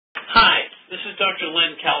Dr.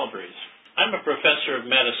 Leonard Calabrese. I'm a professor of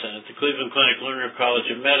medicine at the Cleveland Clinic Lerner College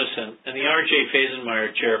of Medicine and the R.J. Fazenmeyer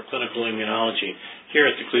Chair of Clinical Immunology here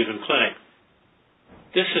at the Cleveland Clinic.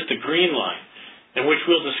 This is the green line, in which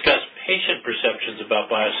we'll discuss patient perceptions about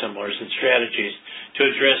biosimilars and strategies to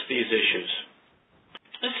address these issues.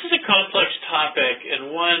 This is a complex topic and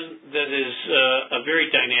one that is very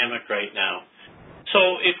dynamic right now.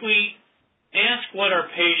 So if we ask what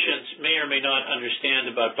our patients may or may not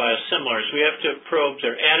understand about biosimilars, we have to probe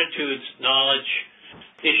their attitudes, knowledge,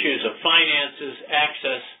 issues of finances,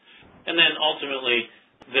 access, and then ultimately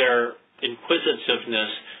their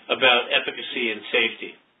inquisitiveness about efficacy and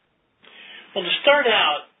safety. Well, to start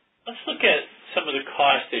out, let's look at some of the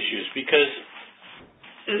cost issues, because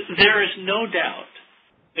there is no doubt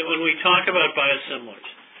that when we talk about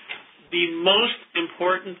biosimilars, the most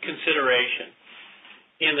important consideration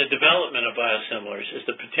in the development of biosimilars is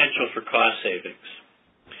the potential for cost savings.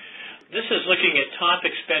 This is looking at top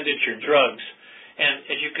expenditure drugs, and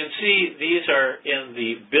as you can see, these are in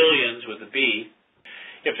the billions with a B.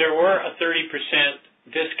 If there were a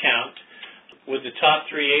 30% discount with the top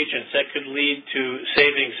three agents, that could lead to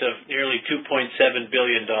savings of nearly $2.7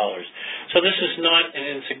 billion. So this is not an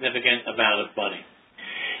insignificant amount of money.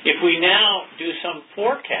 If we now do some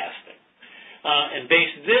forecasting, and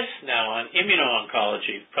base this now on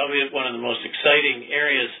immuno-oncology, probably one of the most exciting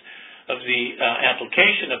areas of the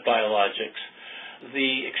application of biologics,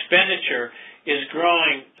 the expenditure is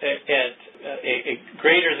growing at a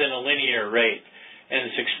greater than a linear rate, and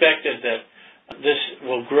it's expected that this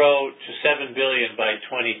will grow to $7 billion by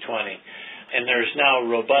 2020. And there's now a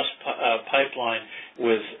robust pipeline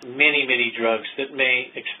with many, many drugs that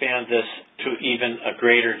may expand this to even a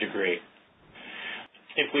greater degree.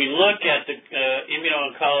 If we look at the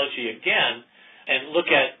immuno-oncology again and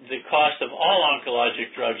look at the cost of all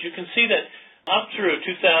oncologic drugs, you can see that up through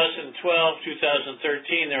 2012,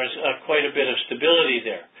 2013, there was quite a bit of stability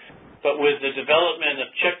there. But with the development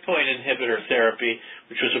of checkpoint inhibitor therapy,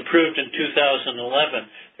 which was approved in 2011,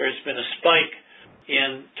 there has been a spike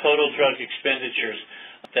in total drug expenditures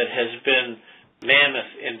that has been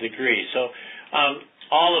mammoth in degree. So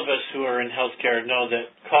all of us who are in healthcare know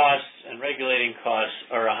that costs and regulating costs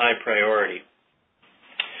are a high priority.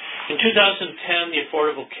 In 2010, the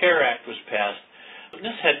Affordable Care Act was passed, and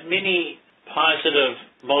this had many positive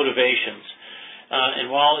motivations.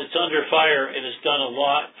 And while it's under fire, it has done a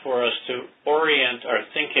lot for us to orient our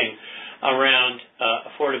thinking around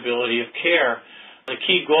affordability of care. The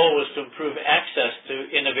key goal was to improve access to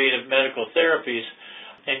innovative medical therapies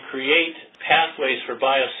and create pathways for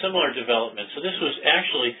biosimilar development. So this was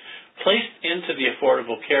actually placed into the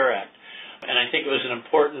Affordable Care Act, and I think it was an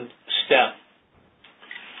important step.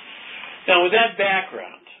 Now, with that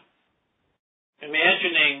background,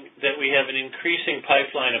 imagining that we have an increasing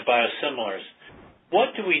pipeline of biosimilars,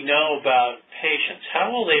 what do we know about patients?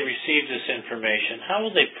 How will they receive this information? How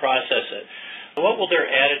will they process it? What will their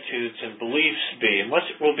attitudes and beliefs be, and what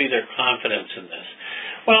will be their confidence in this?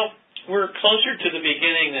 Well, we're closer to the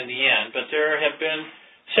beginning than the end, but there have been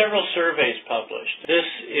several surveys published. This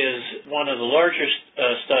is one of the larger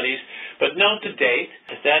studies, but note to date,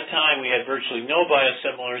 at that time we had virtually no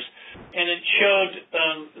biosimilars, and it showed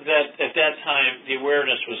that at that time the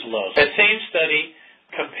awareness was low. That same study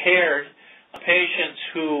compared patients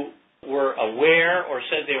who were aware or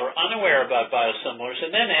said they were unaware about biosimilars, and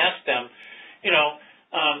then asked them,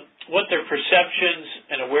 what their perceptions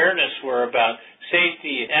and awareness were about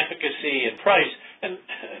safety and efficacy and price. And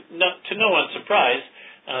to no one's surprise,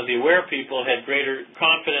 the aware people had greater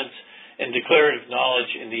confidence and declarative knowledge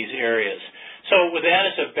in these areas. So with that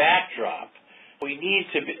as a backdrop, we need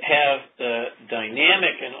to have the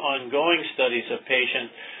dynamic and ongoing studies of patient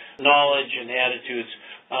knowledge and attitudes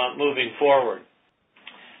moving forward.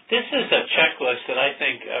 This is a checklist that I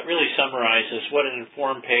think really summarizes what an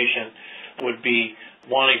informed patient would be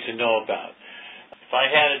wanting to know about. If I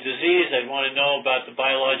had a disease, I'd want to know about the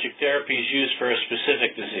biologic therapies used for a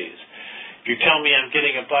specific disease. If you tell me I'm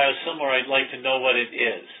getting a biosimilar, I'd like to know what it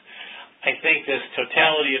is. I think this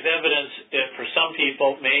totality of evidence, for some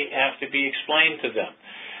people, may have to be explained to them.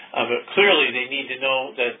 But clearly, they need to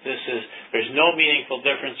know that there's no meaningful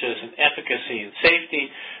differences in efficacy and safety,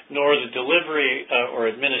 nor the delivery or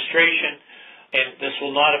administration, and this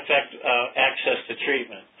will not affect access to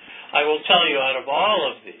treatment. I will tell you, out of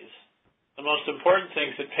all of these, the most important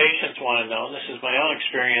things that patients want to know, and this is my own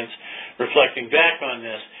experience reflecting back on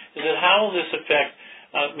this, is that how will this affect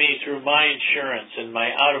me through my insurance and my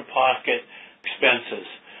out-of-pocket expenses?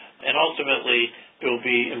 And ultimately, it will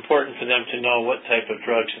be important for them to know what type of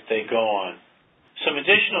drugs that they go on. Some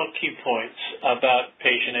additional key points about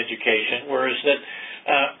patient education were that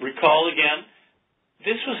recall again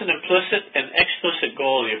This was an implicit and explicit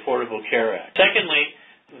goal of the Affordable Care Act. Secondly,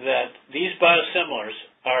 that these biosimilars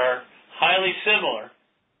are highly similar,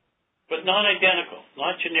 but not identical,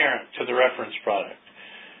 not generic to the reference product.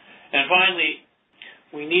 And finally,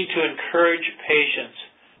 we need to encourage patients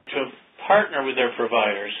to partner with their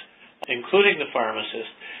providers, including the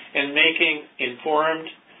pharmacist, in making informed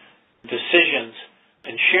decisions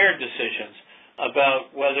and shared decisions about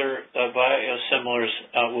whether biosimilars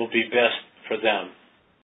will be best for them.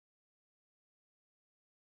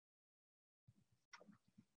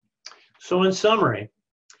 So in summary,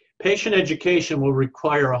 patient education will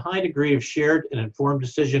require a high degree of shared and informed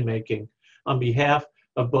decision-making on behalf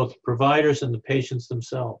of both providers and the patients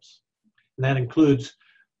themselves. And that includes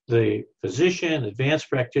the physician, advanced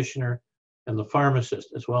practitioner, and the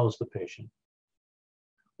pharmacist, as well as the patient.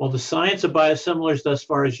 While the science of biosimilars thus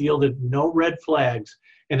far has yielded no red flags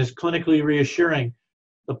and is clinically reassuring,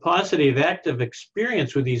 the positive active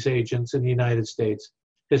experience with these agents in the United States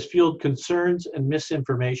has fueled concerns and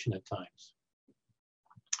misinformation at times.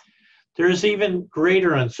 There is even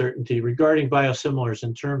greater uncertainty regarding biosimilars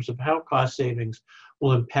in terms of how cost savings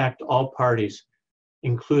will impact all parties,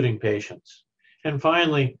 including patients. And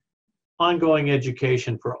finally, ongoing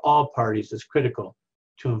education for all parties is critical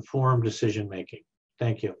to informed decision-making.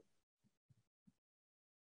 Thank you.